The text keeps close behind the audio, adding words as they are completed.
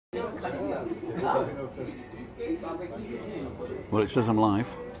Well, it says I'm live,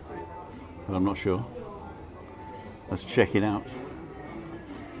 but I'm not sure. Let's check it out.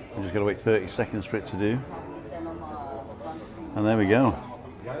 I just got to wait 30 seconds for it to do. And there we go.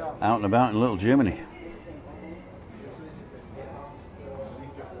 Out and about in Little Germany.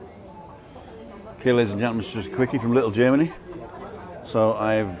 Okay, ladies and gentlemen, it's just a quickie from Little Germany. So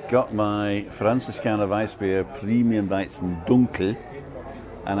I've got my Franziskaner Weissbier Premium Weizen Dunkel,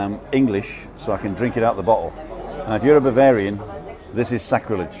 and I'm English, so I can drink it out the bottle. And if you're a Bavarian, this is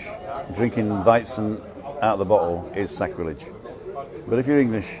sacrilege. Drinking Weizen out of the bottle is sacrilege. But if you're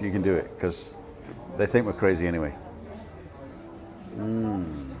English, you can do it, because they think we're crazy anyway.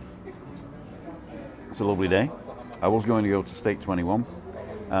 It's a lovely day. I was going to go to Steak 21,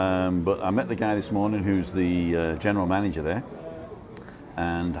 but I met the guy this morning who's the general manager there,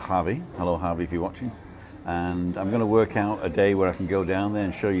 and Harvey. Hello Harvey if you're watching. And I'm going to work out a day where I can go down there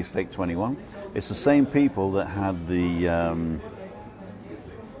and show you Steak 21. It's the same people that had the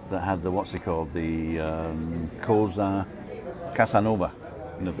what's it called, the Cosa Casanova,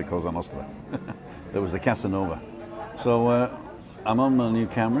 not the Cosa Nostra. There was the Casanova. So I'm on my new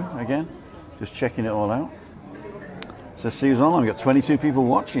camera again, just checking it all out. So see who's on. I've got 22 people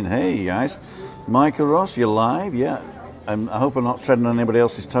watching. Hey guys, Michael Ross, you're live, yeah. I hope I'm not treading on anybody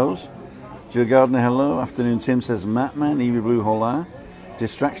else's toes. Jill Gardner, hello. Afternoon, Tim says, Matman, Evie Blue, hola.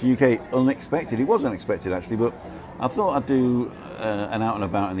 Distraction UK, unexpected. It was unexpected, actually, but I thought I'd do an out and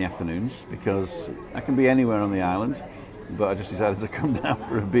about in the afternoons, because I can be anywhere on the island, but I just decided to come down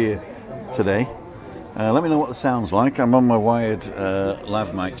for a beer today. Let me know what the sound's like. I'm on my wired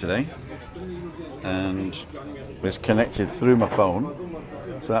lav mic today, and it's connected through my phone,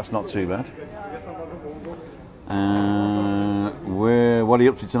 so that's not too bad. What are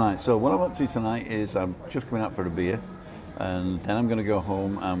you up to tonight? So what I'm up to tonight is I'm just coming out for a beer, and then I'm going to go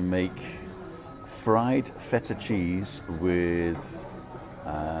home and make fried feta cheese with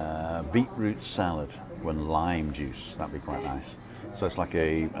beetroot salad with lime juice. That'd be quite nice. So it's like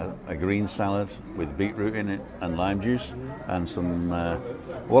a green salad with beetroot in it and lime juice, and some.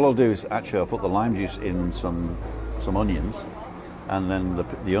 What I'll do is actually I'll put the lime juice in some onions, and then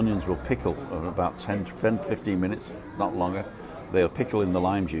the onions will pickle for about 10-15 minutes, not longer. They'll pickle in the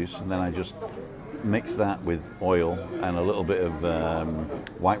lime juice, and then I just mix that with oil and a little bit of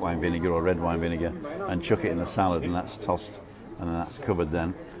white wine vinegar or red wine vinegar, and chuck it in the salad, and that's tossed, and then that's covered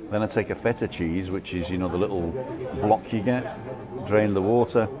then. Then I take a feta cheese, which is, you know, the little block you get, drain the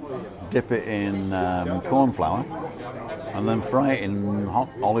water, dip it in corn flour, and then fry it in hot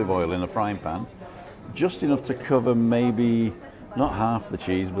olive oil in a frying pan, just enough to cover maybe not half the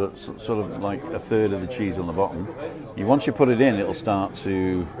cheese, but sort of like a third of the cheese on the bottom. Once you put it in, it'll start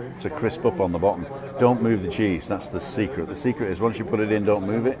to crisp up on the bottom. Don't move the cheese, that's the secret. The secret is once you put it in, don't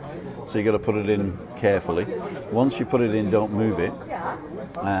move it. So you got to put it in carefully. Once you put it in, don't move it,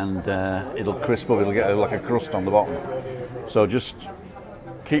 and it'll crisp up, it'll get like a crust on the bottom. So just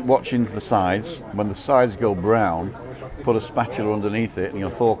keep watching the sides. When the sides go brown, put a spatula underneath it and your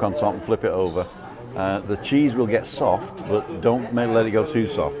fork on top and flip it over. The cheese will get soft, but don't let it go too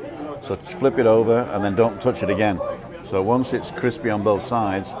soft. So flip it over and then don't touch it again. So once it's crispy on both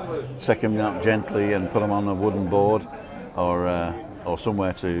sides, take them up gently and put them on a wooden board or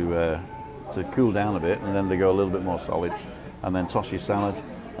somewhere to cool down a bit, and then they go a little bit more solid. And then toss your salad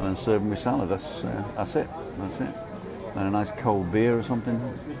and then serve them with salad. That's it. That's it. And a nice cold beer or something,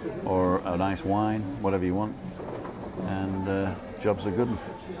 or a nice wine, whatever you want. And jobs are good.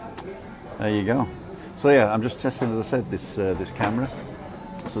 There you go. So yeah, I'm just testing, as I said, this camera.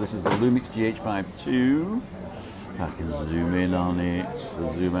 So this is the Lumix GH5 II. I can zoom in on it,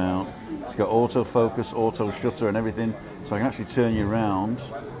 zoom out. It's got autofocus, auto shutter and everything. So I can actually turn you around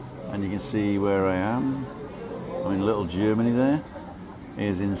and you can see where I am. I'm in Little Germany there.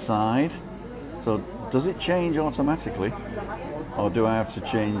 Is inside. So does it change automatically, or do I have to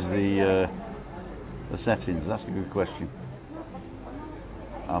change the settings? That's the good question.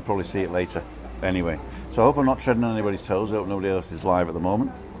 I'll probably see it later. Anyway, so I hope I'm not treading on anybody's toes. I hope nobody else is live at the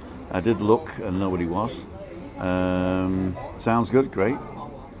moment. I did look and nobody was. Sounds good, great.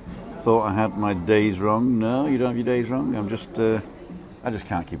 Thought I had my days wrong. No, you don't have your days wrong. I just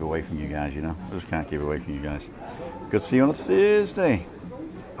can't keep away from you guys, you know. I just can't keep away from you guys. Good to see you on a Thursday.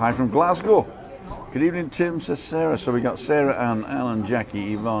 Hi from Glasgow. Good evening, Tim, says Sarah. So we got Sarah, Ann, Alan,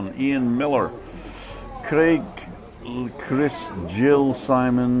 Jackie, Yvonne, Ian Miller, Craig, Chris, Jill,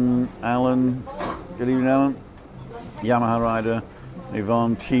 Simon, Alan. Good evening, Alan. Yamaha Rider,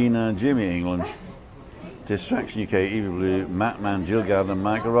 Yvonne, Tina, Jimmy England, Distraction UK, Evie Blue, Matt Man, Jill Gardner,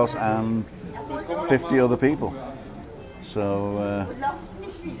 Michael Ross, and 50 other people. So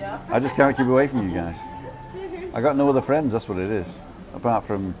I just can't keep away from you guys. I got no other friends, that's what it is. Apart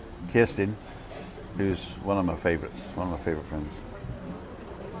from Kirsten, who's one of my favourites, one of my favourite friends.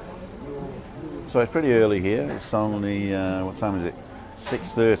 So it's pretty early here. It's only, what time is it?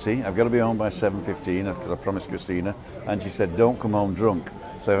 6:30. I've got to be home by 7:15 because I promised Christina. And she said, don't come home drunk.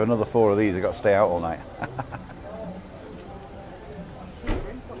 So if another 4 of these, I've got to stay out all night.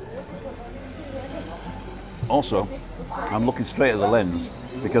 Also, I'm looking straight at the lens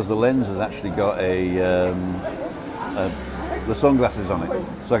because the lens has actually got the sunglasses on it,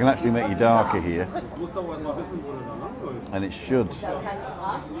 so I can actually make you darker here, and it should.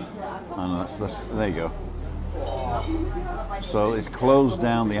 Oh no, that's there you go. So it's closed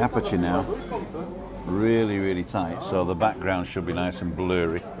down the aperture now, really tight. So the background should be nice and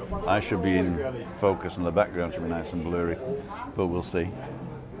blurry. I should be in focus, and the background should be nice and blurry, but we'll see.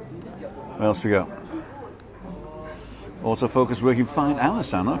 What else we got? Autofocus working fine. And the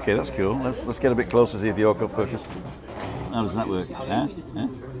sound. Okay, that's cool. Let's get a bit closer to see if the autofocus. How does that work? Yeah?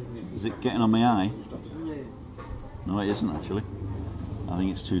 Is it getting on my eye? No, it isn't actually. I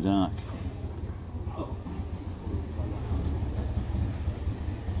think it's too dark.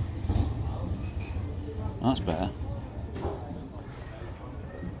 That's better.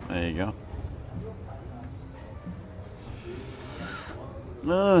 There you go.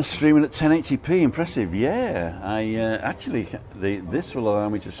 Oh, streaming at 1080p, impressive. Yeah, I actually this will allow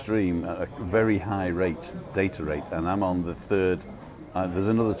me to stream at a very high rate, data rate, and I'm on the 3rd. There's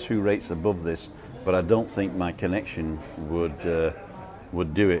another 2 rates above this, but I don't think my connection would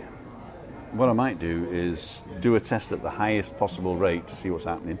do it. What I might do is do a test at the highest possible rate to see what's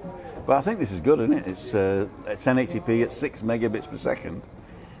happening. But I think this is good, isn't it? It's at 1080p at 6 megabits per second,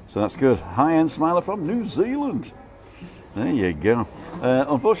 so that's good. High-end smiler from New Zealand. There you go.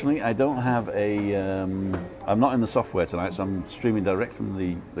 Unfortunately, I don't have I'm not in the software tonight, so I'm streaming direct from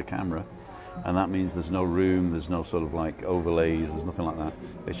the camera, and that means there's no room, there's no sort of like overlays, there's nothing like that.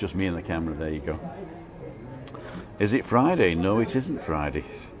 It's just me and the camera. There you go. Is it Friday? No, it isn't Friday.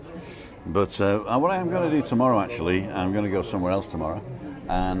 But what I'm going to do tomorrow, actually, I'm going to go somewhere else tomorrow,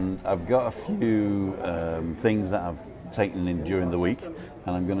 and I've got a few things that I've taken in during the week,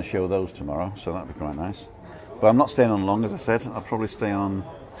 and I'm going to show those tomorrow, so that'll be quite nice. But I'm not staying on long, as I said. I'll probably stay on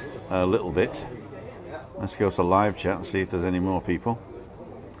a little bit. Let's go to live chat and see if there's any more people.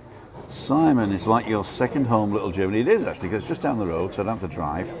 Simon, it's like your second home, little Germany. It is actually, because it's just down the road, so I don't have to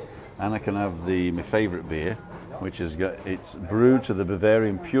drive. And I can have my favourite beer, which is it's brewed to the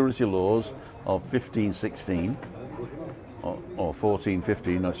Bavarian purity laws of 1516 or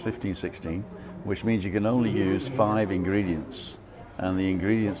 1415. No, it's 1516, which means you can only use 5 ingredients, and the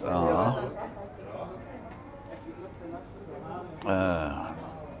ingredients are.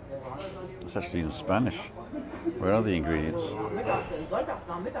 It's actually in Spanish. Where are the ingredients?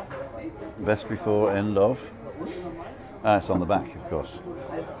 Best before, end of. It's on the back, of course.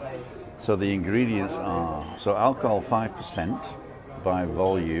 So the ingredients are, so alcohol 5% by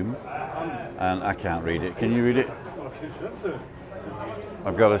volume, and I can't read it. Can you read it?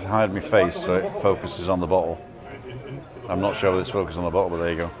 I've got to hide my face so it focuses on the bottle. I'm not sure whether it's focused on the bottle, but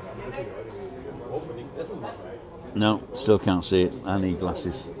there you go. No, still can't see it. I need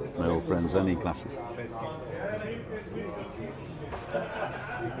glasses, my old friends. I need glasses.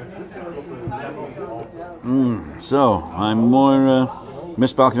 So, I'm more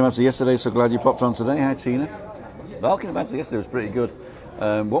missed Balcony Banter yesterday, so glad you popped on today. Hi, Tina. Balcony Banter yesterday was pretty good.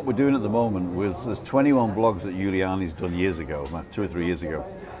 What we're doing at the moment was there's 21 vlogs that Juliani's done years ago, 2 or 3 years ago.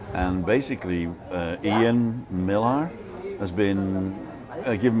 And basically, Ian Millar has been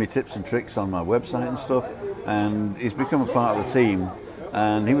giving me tips and tricks on my website and stuff. And he's become a part of the team,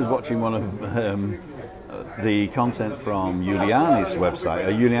 and he was watching one of the content from Juliani's website,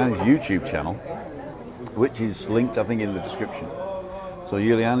 Juliani's YouTube channel, which is linked, I think, in the description. So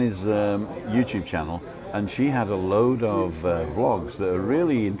Juliani's YouTube channel, and she had a load of vlogs that are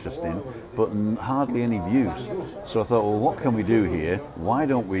really interesting, but hardly any views. So I thought, well, what can we do here? Why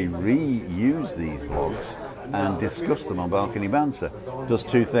don't we reuse these vlogs and discuss them on Balcony Banter? Does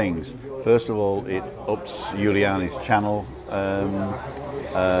 2 things. First of all, it ups Juliani's channel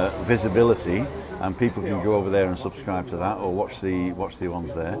visibility, and people can go over there and subscribe to that or watch the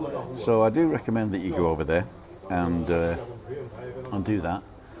ones there. So I do recommend that you go over there and do that.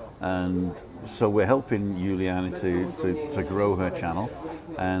 And so we're helping Juliani to grow her channel,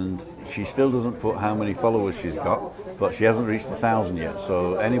 and she still doesn't put how many followers she's got, but she hasn't reached 1,000 yet.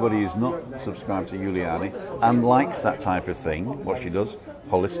 So anybody who's not subscribed to Juliani and likes that type of thing, what she does,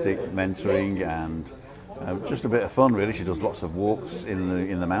 holistic mentoring and just a bit of fun, really. She does lots of walks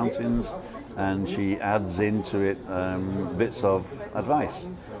in the mountains, and she adds into it bits of advice.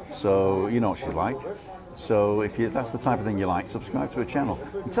 So you know what she's like. So if that's the type of thing you like, subscribe to her channel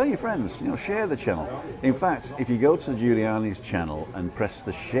and tell your friends, share the channel. In fact, if you go to Giuliani's channel and press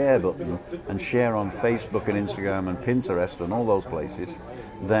the share button and share on Facebook and Instagram and Pinterest and all those places,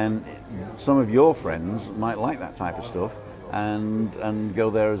 then some of your friends might like that type of stuff and go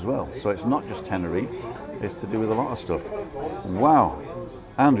there as well. So it's not just Tenerife, it's to do with a lot of stuff. Wow.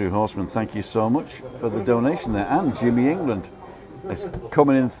 Andrew Horseman, thank you so much for the donation there. And Jimmy England. It's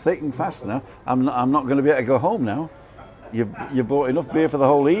coming in thick and fast now. I'm not going to be able to go home now. You bought enough beer for the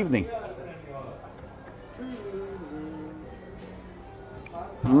whole evening.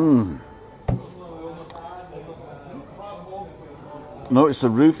 Notice the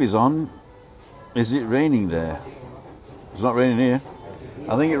roof is on. Is it raining there? It's not raining here.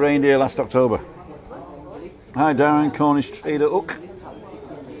 I think it rained here last October. Hi Darren, Cornish Trader Hook.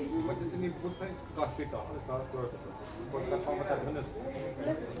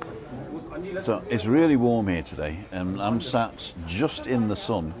 So it's really warm here today, and I'm sat just in the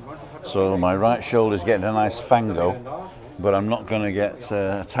sun, so my right shoulder's getting a nice fango, but I'm not going to get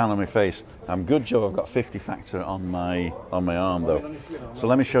a tan on my face. I'm good, Joe. I've got 50 factor on my arm though. So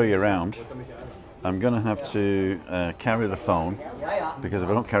let me show you around. I'm going to have to carry the phone, because if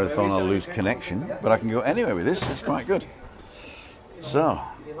I don't carry the phone I'll lose connection, but I can go anywhere with this. It's quite good. So,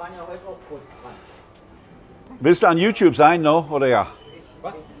 willst du an YouTube sein, no, oder ja?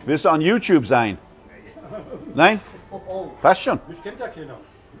 Was? Willst du an YouTube sein? Nein? Passt schon. Mich kennt ja keiner.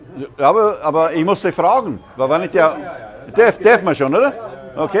 Aber ich muss dich fragen, weil wenn ich ja... Darf man schon, oder?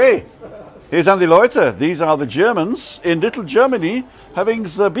 Okay. Hier sind die Leute. These are the Germans in Little Germany having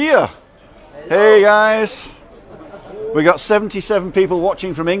the beer. Hey guys. We got 77 people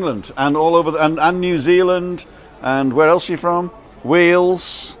watching from England and all over, and New Zealand, and where else are you from?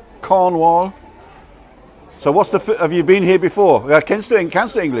 Wales, Cornwall. So have you been here before? Kennst du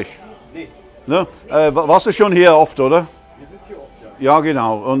Englisch? Nee. No? Warst du schon hier oft, oder? Wir sind hier oft, ja. Ja,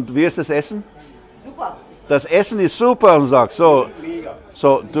 genau. Und wie ist das Essen? Super. Das Essen ist super, und sagt so. Mega.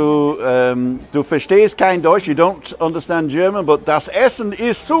 So du verstehst kein Deutsch, you don't understand German, but das Essen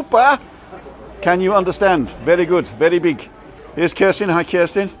ist super. Can you understand? Very good, very big. Here's Kirsten. Hi,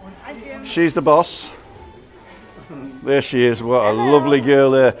 Kirsten. She's the boss. There she is. What a lovely girl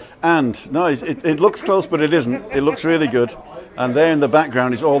there. And no, it looks close, but it isn't. It looks really good. And there in the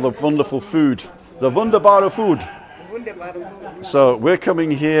background is all the wonderful food, the wunderbare food. So we're coming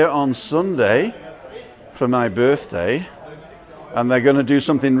here on Sunday for my birthday, and they're going to do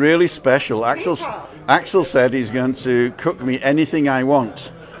something really special. Axel said he's going to cook me anything I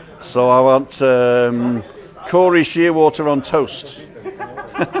want. So I want Corey Shearwater on toast.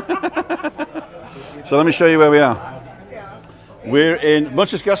 So let me show you where we are. We're in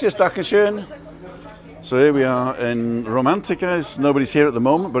Muchas gracias, Dankeschön. So here we are in Romantica. Nobody's here at the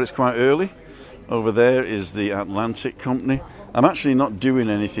moment, but it's quite early. Over there is the Atlantic Company. I'm actually not doing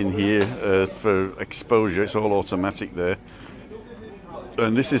anything here for exposure. It's all automatic there.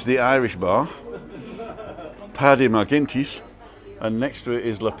 And this is the Irish bar, Paddy McGinty's. And next to it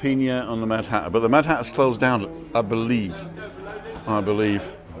is La Pina on the Mad Hatter. But the Mad Hatter's closed down, I believe.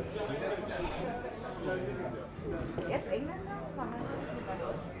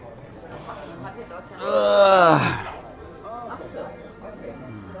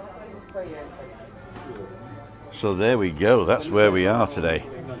 So there we go. That's where we are today.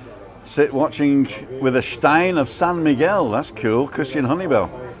 Sit watching with a Stein of San Miguel. That's cool. Christian Honeybell.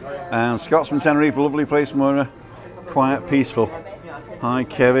 And Scotsman Tenerife, lovely place, Moira. Quiet, peaceful. Hi,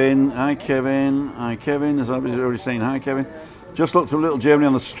 Kevin. Hi, Kevin. Hi, Kevin. Is everybody already saying hi, Kevin? Just looked at Little Germany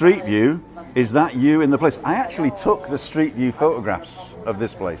on the street view. Is that you in the place? I actually took the street view photographs of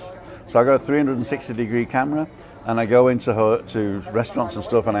this place. So I got a 360-degree camera, and I go into to restaurants and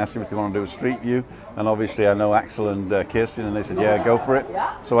stuff, and I ask them if they want to do a street view. And obviously I know Axel and Kirsten, and they said, yeah, go for it.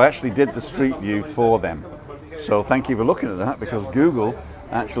 So I actually did the street view for them. So thank you for looking at that, because Google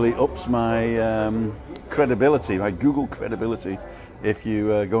actually ups my credibility, my Google credibility, if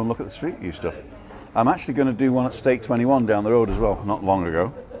you go and look at the street view stuff. I'm actually going to do one at Stake 21 down the road as well, not long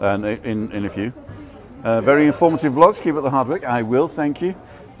ago, in a few. Very informative vlogs, keep up the hard work. I will, thank you.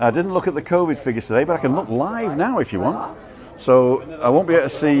 I didn't look at the COVID figures today, but I can look live now if you want. So I won't be able to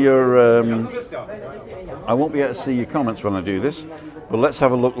see your comments when I do this. But let's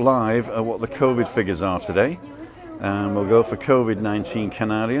have a look live at what the COVID figures are today. And we'll go for COVID-19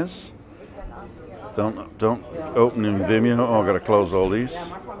 Canarias. Don't open in Vimeo. Oh, I've got to close all these.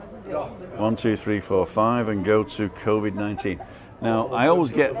 1, 2, 3, 4, 5, and go to COVID-19. Now, I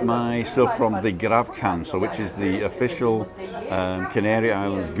always get my stuff from the Gravcan, so which is the official Canary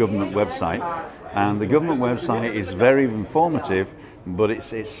Islands government website. And the government website is very informative, but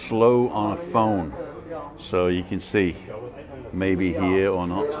it's slow on a phone. So you can see, maybe here or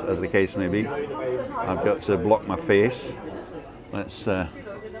not, as the case may be. I've got to block my face. Let's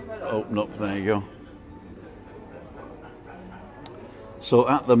open up, there you go. So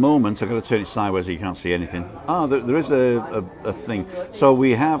at the moment, I've got to turn it sideways so you can't see anything. There is a thing. So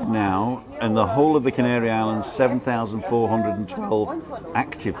we have now, in the whole of the Canary Islands, 7,412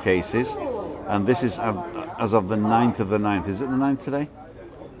 active cases. And this is as of the 9th of the 9th. Is it the 9th today?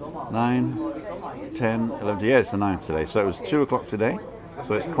 9, 10, 11, yeah, it's the 9th today. So it was 2 o'clock today.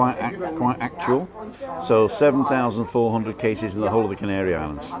 So it's quite actual. So 7,400 cases in the whole of the Canary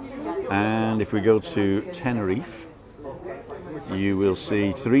Islands. And if we go to Tenerife, you will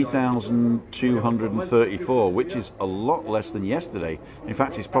see 3,234, which is a lot less than yesterday. In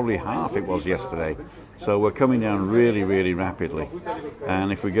fact, it's probably half it was yesterday. So we're coming down really, really rapidly.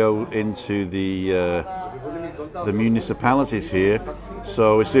 And if we go into the municipalities here,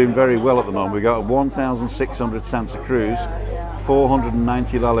 so it's doing very well at the moment. We've got 1,600 Santa Cruz,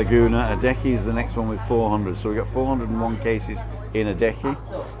 490 La Laguna. Adeje is the next one with 400. So we've got 401 cases in Adeje,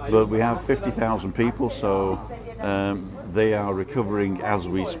 but we have 50,000 people, so they are recovering as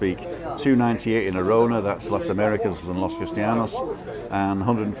we speak. 298 in Arona, that's Las Americas and Los Cristianos, and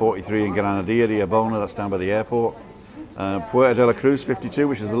 143 in Granadilla de Abona, that's down by the airport. Puerto de la Cruz, 52,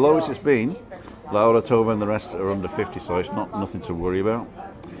 which is the lowest it's been. La Orotova and the rest are under 50, so it's nothing to worry about.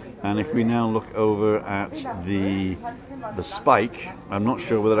 And if we now look over at the spike, I'm not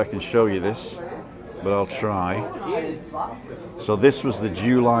sure whether I can show you this, but I'll try. So this was the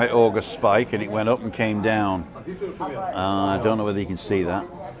July-August spike, and it went up and came down. I don't know whether you can see that.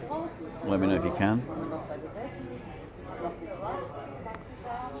 Let me know if you can.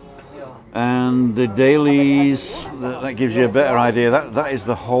 And the dailies, that gives you a better idea. That is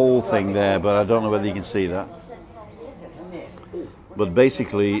the whole thing there, but I don't know whether you can see that. But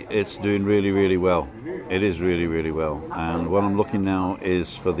basically, it's doing really, really well. It is really, really well. And what I'm looking now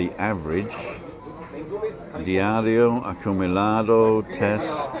is for the average. Diario, acumulado,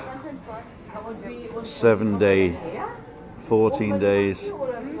 test, 7 day, 14 days.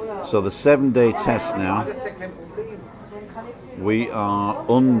 So the 7-day test now, we are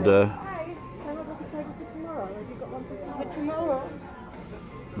under,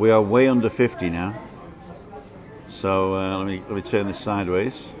 we are way under 50 now. So let me turn this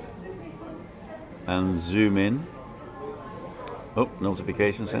sideways and zoom in. Oh,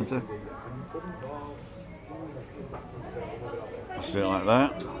 notification center. Let's do it like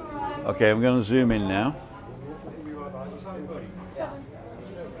that. Okay, I'm going to zoom in now.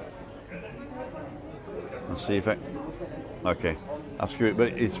 And see if okay, I'll screw it, but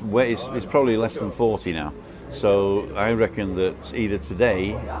it's probably less than 40 now. So I reckon that either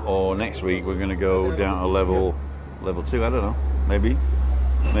today or next week we're going to go down to level 2. I don't know. Maybe.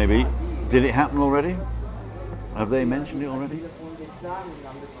 Did it happen already? Have they mentioned it already?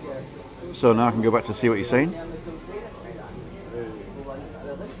 So now I can go back to see what you're saying.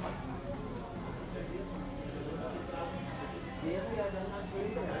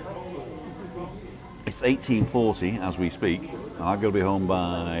 It's 18:40 as we speak. I've got to be home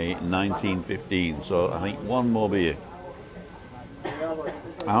by 19:15, so I think one more beer.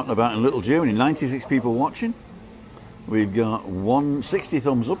 Out and about in Little Germany, 96 people watching. We've got 60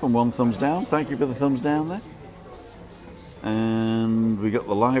 thumbs up and 1 thumbs down. Thank you for the thumbs down there. And we got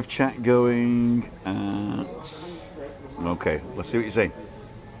the live chat going at... Okay, let's see what you're saying.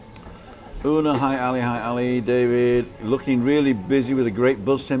 Una, hi Ali, David. Looking really busy with a great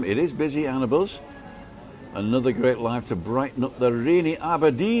buzz, Tim. It is busy and a buzz. Another great live to brighten up the rainy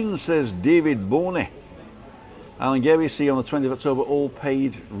Aberdeen, says David Boney. Alan Gary, see you on the 20th of October, all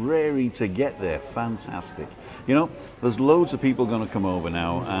paid, raring to get there. Fantastic. You know, there's loads of people going to come over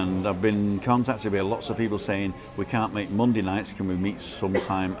now, and I've been contacted by lots of people saying we can't make Monday nights, can we meet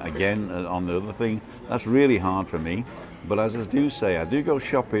sometime again on the other thing? That's really hard for me, but as I do say, I do go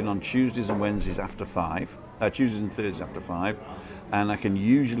shopping on Tuesdays and Wednesdays after 5, Tuesdays and Thursdays after 5, and I can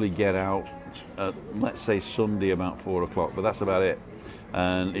usually get out at, let's say, Sunday about 4 o'clock, but that's about it.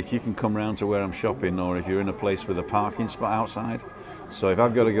 And if you can come round to where I'm shopping, or if you're in a place with a parking spot outside, so if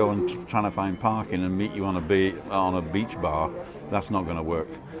I've got to go and trying to find parking and meet you on a beach bar, that's not going to work.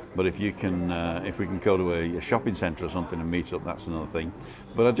 But if you can, if we can go to a shopping centre or something and meet up, that's another thing.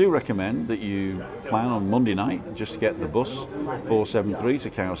 But I do recommend that you plan on Monday night, just get the bus 473 to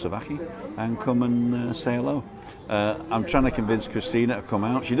Kawasaki and come and say hello. I'm trying to convince Christina to come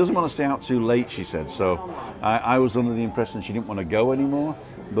out. She doesn't want to stay out too late, she said. So I was under the impression she didn't want to go anymore.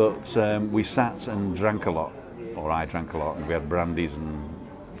 But we sat and drank a lot, or I drank a lot, and we had brandies and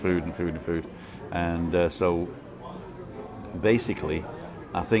food and food and food. And so basically,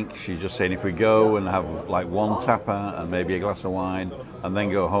 I think she's just saying if we go and have like one tapa and maybe a glass of wine and then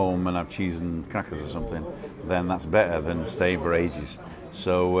go home and have cheese and crackers or something, then that's better than staying for ages.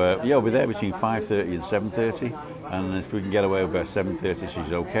 So yeah, we'll be there between 5:30 and 7:30, and if we can get away by 7:30,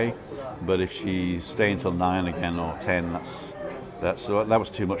 she's okay. But if she's staying till 9 again or 10, that was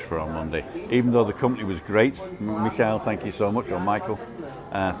too much for her on Monday. Even though the company was great, Michael, thank you so much, or Michael,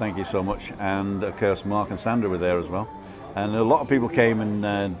 thank you so much, and of course Mark and Sandra were there as well. And a lot of people came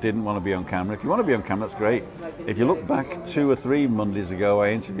and didn't want to be on camera. If you want to be on camera, that's great. If you look back 2 or 3 Mondays ago, I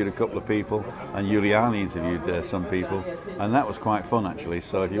interviewed a couple of people, and Juliani interviewed some people, and that was quite fun actually.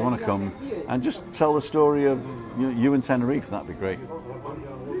 So if you want to come and just tell the story of you in Tenerife, that'd be great.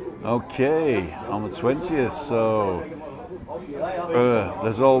 Okay, on the 20th, so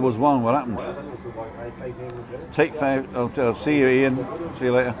there's always one. What happened? Take 5. I'll see you, Ian. See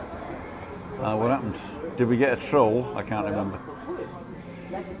you later. What happened? Did we get a troll? I can't remember.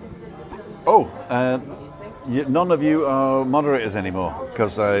 Oh, none of you are moderators anymore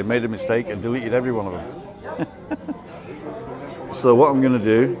because I made a mistake and deleted every one of them. So what I'm going to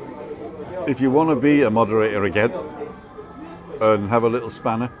do, if you want to be a moderator again and have a little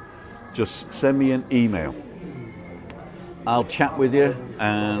spanner, just send me an email. I'll chat with you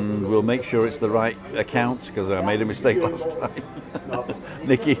and we'll make sure it's the right account because I made a mistake last time.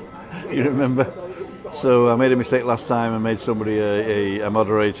 Nikki, you remember? So I made a mistake last time and made somebody a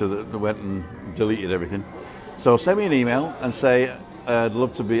moderator that went and deleted everything. So send me an email and say I'd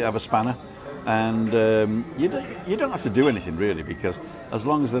love to have a spanner, and you don't have to do anything really, because as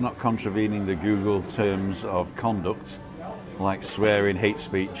long as they're not contravening the Google terms of conduct, like swearing, hate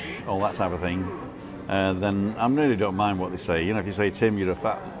speech, all that type of thing, then I really don't mind what they say. You know, if you say, Tim, you're a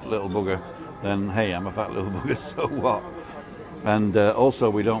fat little bugger, then hey, I'm a fat little bugger, so what? And also,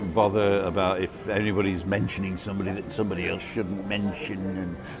 we don't bother about if anybody's mentioning somebody that somebody else shouldn't mention,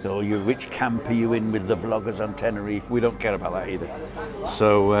 and oh, which camp are you in with the vloggers on Tenerife? We don't care about that either.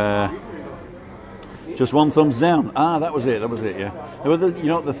 So, just one thumbs down. Ah, that was it, yeah. Well, you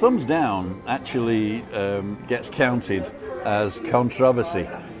know, the thumbs down actually gets counted as controversy,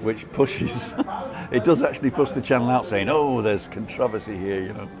 which pushes, it does actually push the channel out saying, oh, there's controversy here,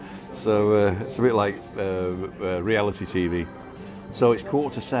 you know. So, it's a bit like reality TV. So it's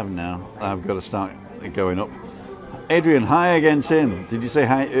 6:45 now. I've got to start going up. Adrian, hi again, Tim. Did you say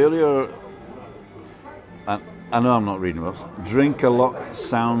hi earlier? I know I'm not reading books. Drink a lot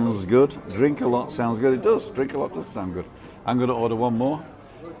sounds good. Drink a lot sounds good. It does. Drink a lot does sound good. I'm going to order one more.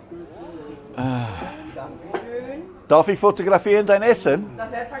 Darf ich fotografieren dein Essen?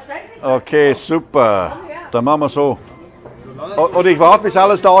 Selbstverständlich. Okay, super. Dann machen wir so. Oder ich warte, bis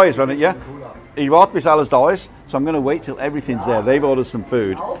alles da ist. Ja? Ich warte, bis alles da ist. So I'm going to wait till everything's there. They've ordered some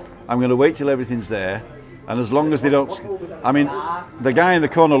food. I'm going to wait till everything's there. And as long as they don't... I mean, the guy in the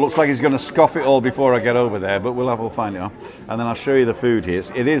corner looks like he's going to scoff it all before I get over there, but we'll find it out. And then I'll show you the food here.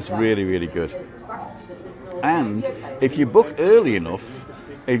 It is really, really good. And if you book early enough,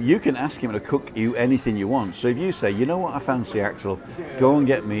 if you can ask him to cook you anything you want. So if you say, you know what I fancy, Axel, go and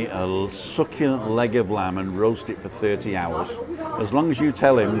get me a succulent leg of lamb and roast it for 30 hours. As long as you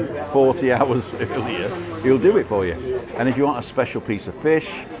tell him 40 hours earlier, he'll do it for you. And if you want a special piece of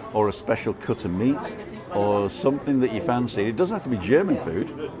fish or a special cut of meat or something that you fancy, it doesn't have to be German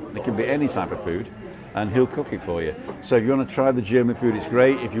food. It can be any type of food, and he'll cook it for you. So if you want to try the German food, it's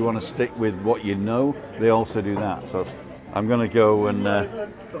great. If you want to stick with what you know, they also do that. So I'm going to go and...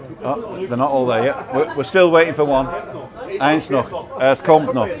 oh, they're not all there yet. We're still waiting for one. Eins noch. Es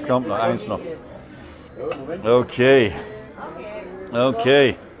kommt noch. Eins noch. Okay.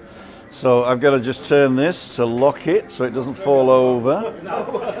 Okay. So I've got to just turn this to lock it so it doesn't fall over.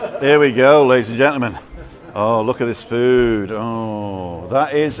 Here we go, ladies and gentlemen. Oh, look at this food. Oh,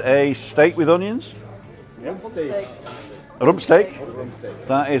 that is a steak with onions. Rumpsteak.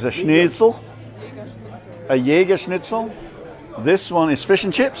 That is a schnitzel. A Jäger schnitzel. This one is fish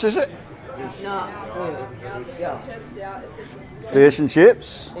and chips, is it? No. Yeah. Fish and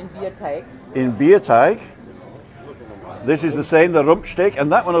chips. In Bierteig. In Bierteig. This is the same, the Rumpsteak, and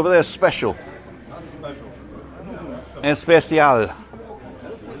that one over there is special. Especial.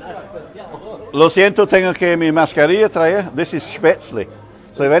 Lo siento, tengo que mi mascarilla traer. This is Spätzle.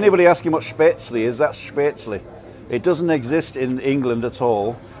 So if anybody asks you what Spätzle is, that's Spätzle. It doesn't exist in England at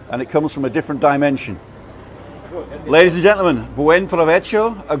all, and it comes from a different dimension. Ladies and gentlemen, buen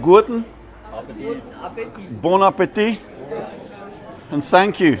provecho, a guten. Good appetit. Bon appetit. And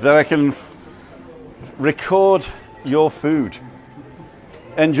thank you that I can record your food.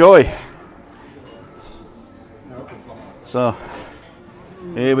 Enjoy. So,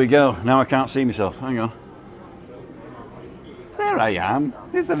 here we go. Now I can't see myself. Hang on. There I am.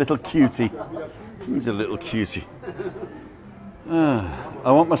 Here's a little cutie. He's a little cutie. I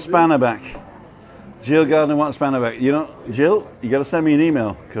want my spanner back. Jill Gardner wants spanner back. You know, Jill, you got to send me an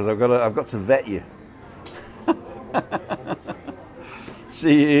email because I've got to vet you.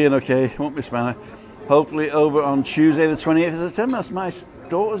 See you, Ian. Okay, want my spanner. Hopefully over on Tuesday the 28th of September. That's my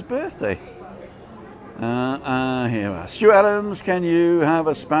daughter's birthday. Here we are. Stuart Adams, can you have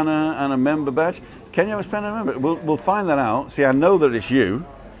a spanner and a member badge? Can you have a spanner and a member? We'll find that out. See, I know that it's you,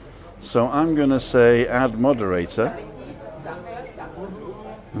 so I'm going to say add moderator.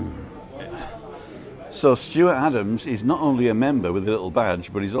 So Stuart Adams is not only a member with a little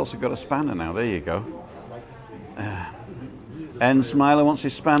badge, but he's also got a spanner now. There you go. N Smiler wants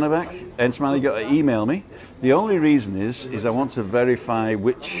his spanner back. N Smiler, you got to email me. The only reason is I want to verify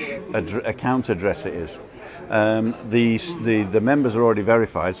which account address it is. The members are already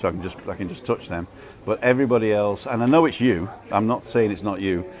verified, so I can just touch them. But everybody else, and I know it's you. I'm not saying it's not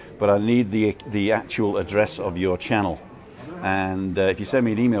you, but I need the actual address of your channel. And if you send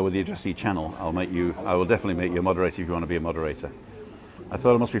me an email with the address of your channel, I will definitely make you a moderator if you want to be a moderator. I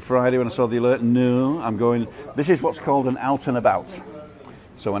thought it must be Friday when I saw the alert. No, I'm going. This is what's called an out and about.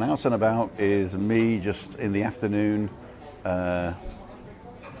 So an out and about is me just in the afternoon goofing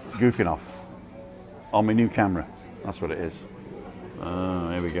off on my new camera. That's what it is.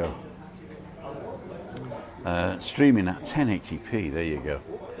 Here we go. Streaming at 1080p. There you go.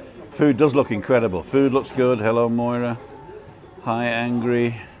 Food does look incredible. Food looks good. Hello, Moira. Hi,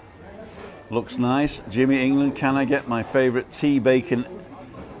 Angry. Looks nice. Jimmy England, can I get my favourite tea, bacon,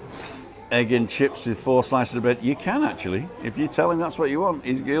 egg and chips with 4 slices of bread? You can actually. If you tell him that's what you want,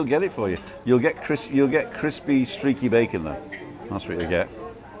 he'll get it for you. You'll get crispy, streaky bacon though. That's what you get.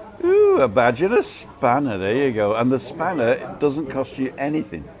 Ooh, a badge and a spanner. There you go. And the spanner doesn't cost you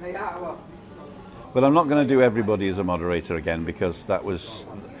anything. But I'm not going to do everybody as a moderator again because that was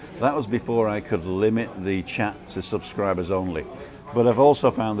before I could limit the chat to subscribers only. But I've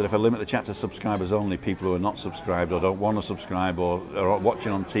also found that if I limit the chat to subscribers only, people who are not subscribed or don't want to subscribe or are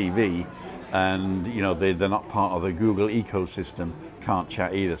watching on TV and you know they're not part of the Google ecosystem can't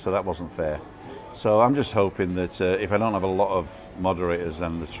chat either, so that wasn't fair. So I'm just hoping that if I don't have a lot of moderators,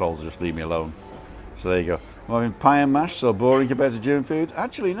 then the trolls will just leave me alone. So there you go. Well, I mean, pie and mash, so boring compared to German food?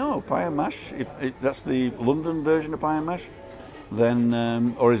 Actually no, pie and mash, if that's the London version of pie and mash,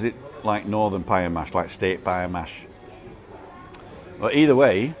 then or is it like northern pie and mash, like steak pie and mash? But either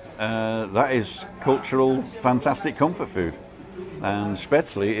way, that is cultural, fantastic comfort food. And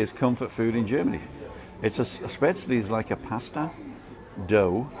Spätzle is comfort food in Germany. A Spätzle is like a pasta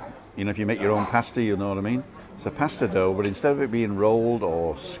dough. You know, if you make your own pasta, you know what I mean? It's a pasta dough, but instead of it being rolled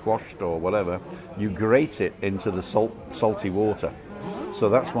or squashed or whatever, you grate it into the salty water. So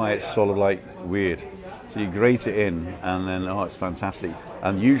that's why it's sort of like weird. So you grate it in, and then, oh, it's fantastic.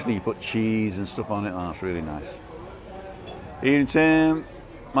 And usually you put cheese and stuff on it. Oh, it's really nice. Ian, Tim,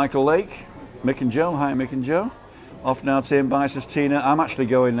 Michael Lake, Mick and Joe. Hi, Mick and Joe. Off now, Tim. Bye, says Tina. I'm actually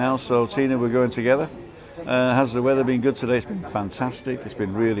going now, so Tina, we're going together. Has the weather been good today? It's been fantastic. It's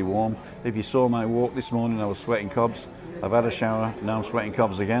been really warm. If you saw my walk this morning, I was sweating cobs. I've had a shower. Now I'm sweating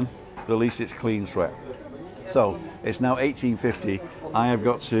cobs again. But at least it's clean sweat. So it's now 18:50. I have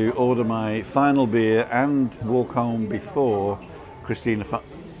got to order my final beer and walk home before Christina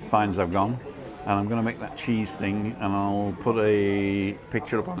finds I've gone. And I'm going to make that cheese thing, and I'll put a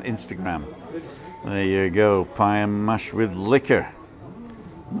picture up on Instagram. There you go, pie and mash with liquor.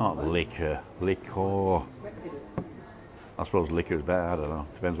 Not liquor, liquor. I suppose liquor is better, I don't know,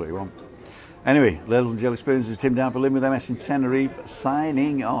 depends what you want. Anyway, Ladles and Jelly Spoons, is Tim down for Living with MS in Tenerife,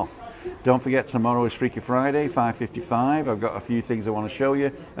 signing off. Don't forget, tomorrow is Freaky Friday, 5:55. I've got a few things I want to show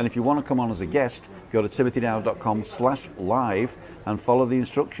you. And if you want to come on as a guest, go to timothydow.com/live and follow the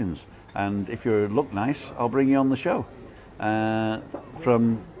instructions. And if you look nice, I'll bring you on the show.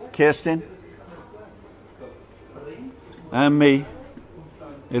 From Kirsten and me,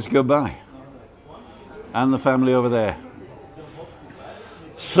 it's goodbye. And the family over there.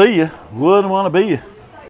 See ya. Wouldn't want to be you.